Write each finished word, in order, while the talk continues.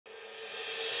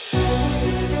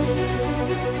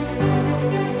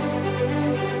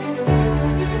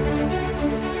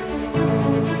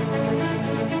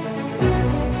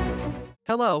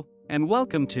Hello, and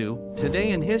welcome to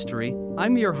Today in History.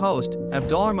 I'm your host,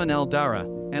 Abdulrahman Al-Dara,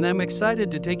 and I'm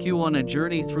excited to take you on a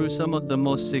journey through some of the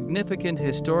most significant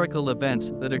historical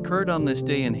events that occurred on this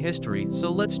day in history,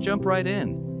 so let's jump right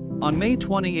in. On May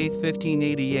 28,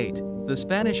 1588, the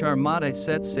Spanish Armada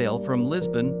set sail from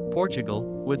Lisbon, Portugal,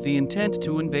 with the intent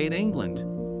to invade England.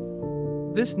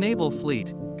 This naval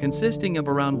fleet, consisting of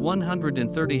around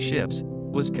 130 ships,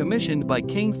 was commissioned by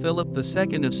King Philip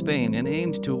II of Spain and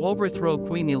aimed to overthrow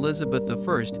Queen Elizabeth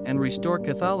I and restore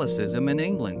Catholicism in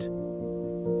England.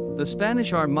 The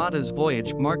Spanish Armada's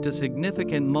voyage marked a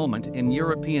significant moment in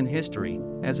European history,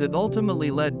 as it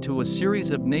ultimately led to a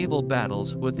series of naval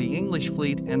battles with the English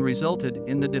fleet and resulted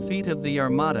in the defeat of the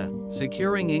Armada,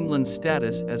 securing England's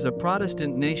status as a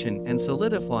Protestant nation and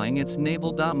solidifying its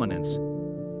naval dominance.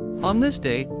 On this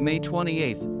day, May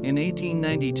 28, in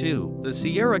 1892, the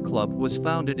Sierra Club was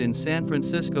founded in San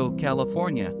Francisco,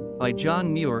 California, by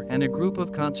John Muir and a group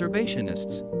of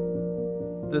conservationists.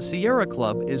 The Sierra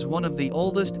Club is one of the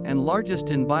oldest and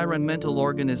largest environmental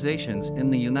organizations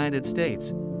in the United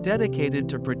States, dedicated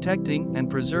to protecting and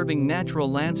preserving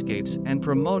natural landscapes and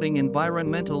promoting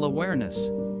environmental awareness.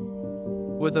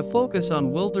 With a focus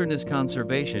on wilderness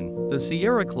conservation, the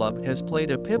Sierra Club has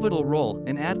played a pivotal role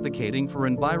in advocating for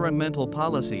environmental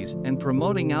policies and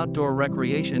promoting outdoor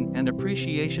recreation and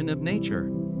appreciation of nature.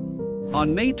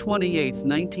 On May 28,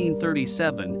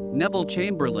 1937, Neville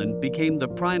Chamberlain became the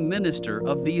Prime Minister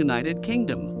of the United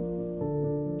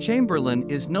Kingdom. Chamberlain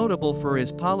is notable for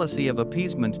his policy of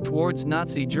appeasement towards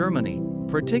Nazi Germany,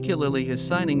 particularly his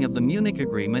signing of the Munich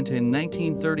Agreement in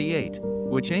 1938.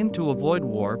 Which aimed to avoid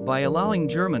war by allowing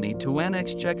Germany to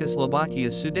annex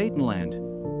Czechoslovakia's Sudetenland.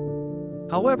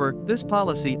 However, this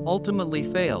policy ultimately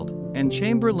failed, and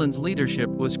Chamberlain's leadership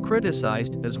was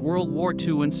criticized as World War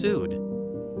II ensued.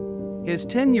 His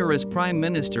tenure as Prime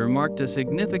Minister marked a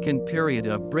significant period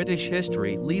of British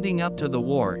history leading up to the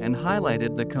war and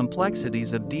highlighted the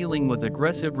complexities of dealing with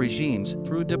aggressive regimes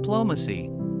through diplomacy.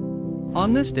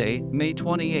 On this day, May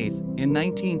 28, in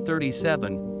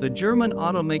 1937, the German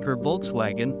automaker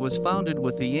Volkswagen was founded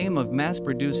with the aim of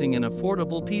mass-producing an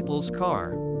affordable people's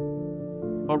car.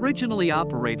 Originally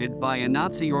operated by a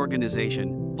Nazi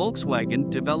organization,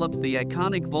 Volkswagen developed the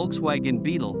iconic Volkswagen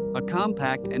Beetle, a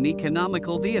compact and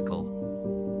economical vehicle.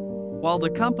 While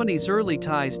the company's early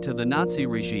ties to the Nazi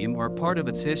regime are part of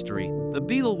its history, the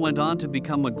Beetle went on to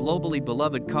become a globally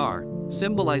beloved car,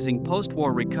 symbolizing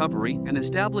post-war recovery and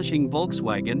establishing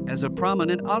Volkswagen as a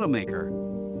prominent automaker.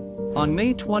 On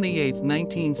May 28,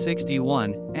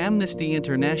 1961, Amnesty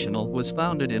International was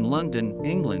founded in London,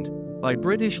 England, by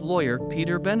British lawyer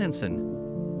Peter Benenson.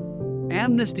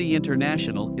 Amnesty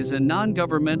International is a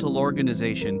non-governmental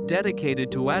organization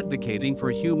dedicated to advocating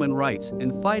for human rights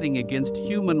and fighting against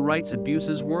human rights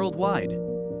abuses worldwide.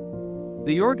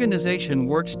 The organization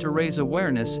works to raise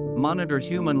awareness, monitor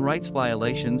human rights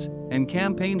violations, and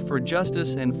campaign for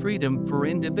justice and freedom for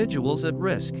individuals at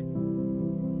risk.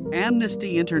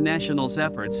 Amnesty International's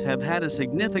efforts have had a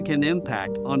significant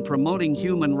impact on promoting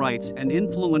human rights and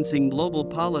influencing global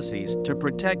policies to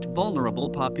protect vulnerable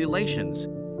populations.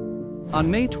 On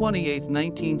May 28,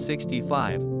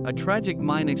 1965, a tragic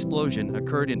mine explosion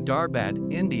occurred in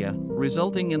Dharbad, India,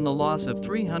 resulting in the loss of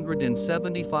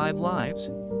 375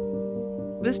 lives.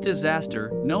 This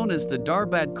disaster, known as the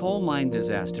Dharbad coal mine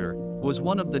disaster, was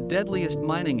one of the deadliest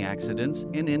mining accidents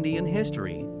in Indian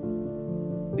history.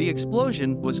 The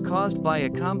explosion was caused by a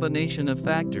combination of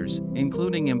factors,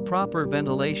 including improper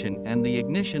ventilation and the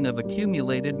ignition of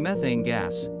accumulated methane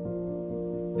gas.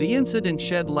 The incident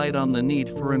shed light on the need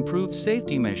for improved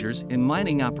safety measures in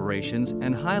mining operations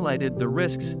and highlighted the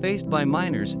risks faced by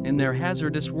miners in their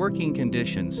hazardous working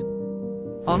conditions.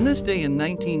 On this day in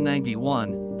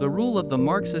 1991, the rule of the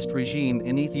Marxist regime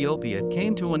in Ethiopia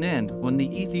came to an end when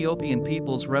the Ethiopian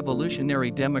People's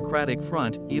Revolutionary Democratic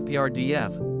Front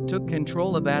 (EPRDF) took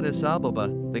control of Addis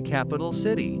Ababa, the capital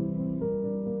city.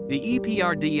 The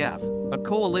EPRDF, a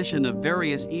coalition of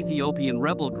various Ethiopian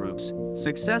rebel groups,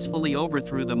 successfully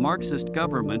overthrew the Marxist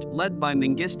government led by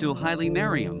Mengistu Haile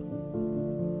Mariam.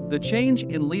 The change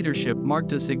in leadership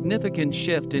marked a significant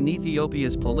shift in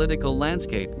Ethiopia's political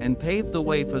landscape and paved the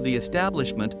way for the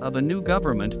establishment of a new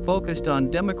government focused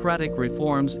on democratic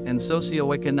reforms and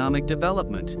socio-economic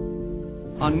development.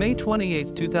 On May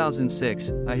 28,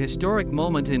 2006, a historic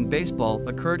moment in baseball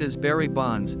occurred as Barry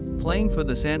Bonds, playing for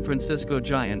the San Francisco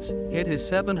Giants, hit his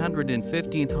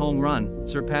 715th home run,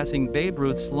 surpassing Babe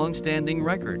Ruth's long-standing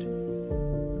record.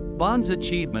 Bonds'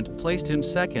 achievement placed him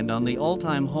second on the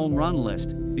all-time home run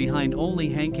list, behind only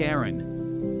Hank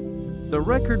Aaron. The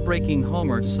record-breaking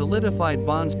homer solidified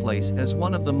Bond's place as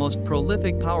one of the most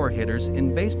prolific power hitters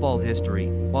in baseball history,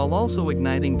 while also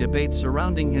igniting debates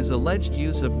surrounding his alleged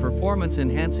use of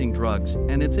performance-enhancing drugs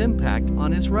and its impact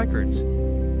on his records.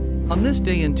 On this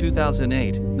day in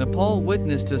 2008, Nepal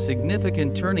witnessed a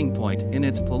significant turning point in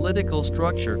its political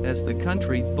structure as the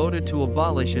country voted to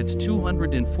abolish its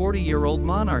 240-year-old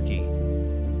monarchy.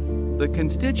 The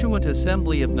Constituent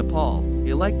Assembly of Nepal,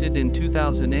 elected in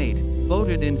 2008,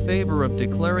 voted in favor of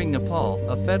declaring Nepal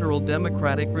a federal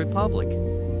democratic republic.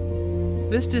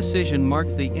 This decision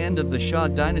marked the end of the Shah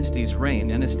dynasty's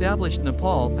reign and established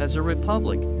Nepal as a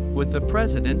republic, with the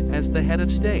president as the head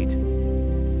of state.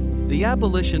 The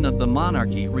abolition of the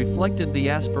monarchy reflected the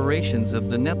aspirations of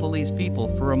the Nepalese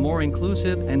people for a more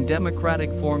inclusive and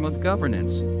democratic form of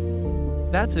governance.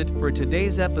 That's it for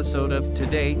today's episode of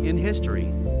Today in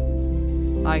History.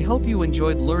 I hope you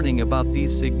enjoyed learning about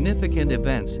these significant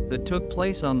events that took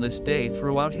place on this day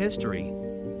throughout history.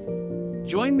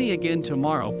 Join me again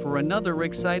tomorrow for another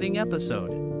exciting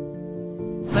episode.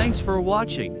 Thanks for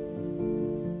watching.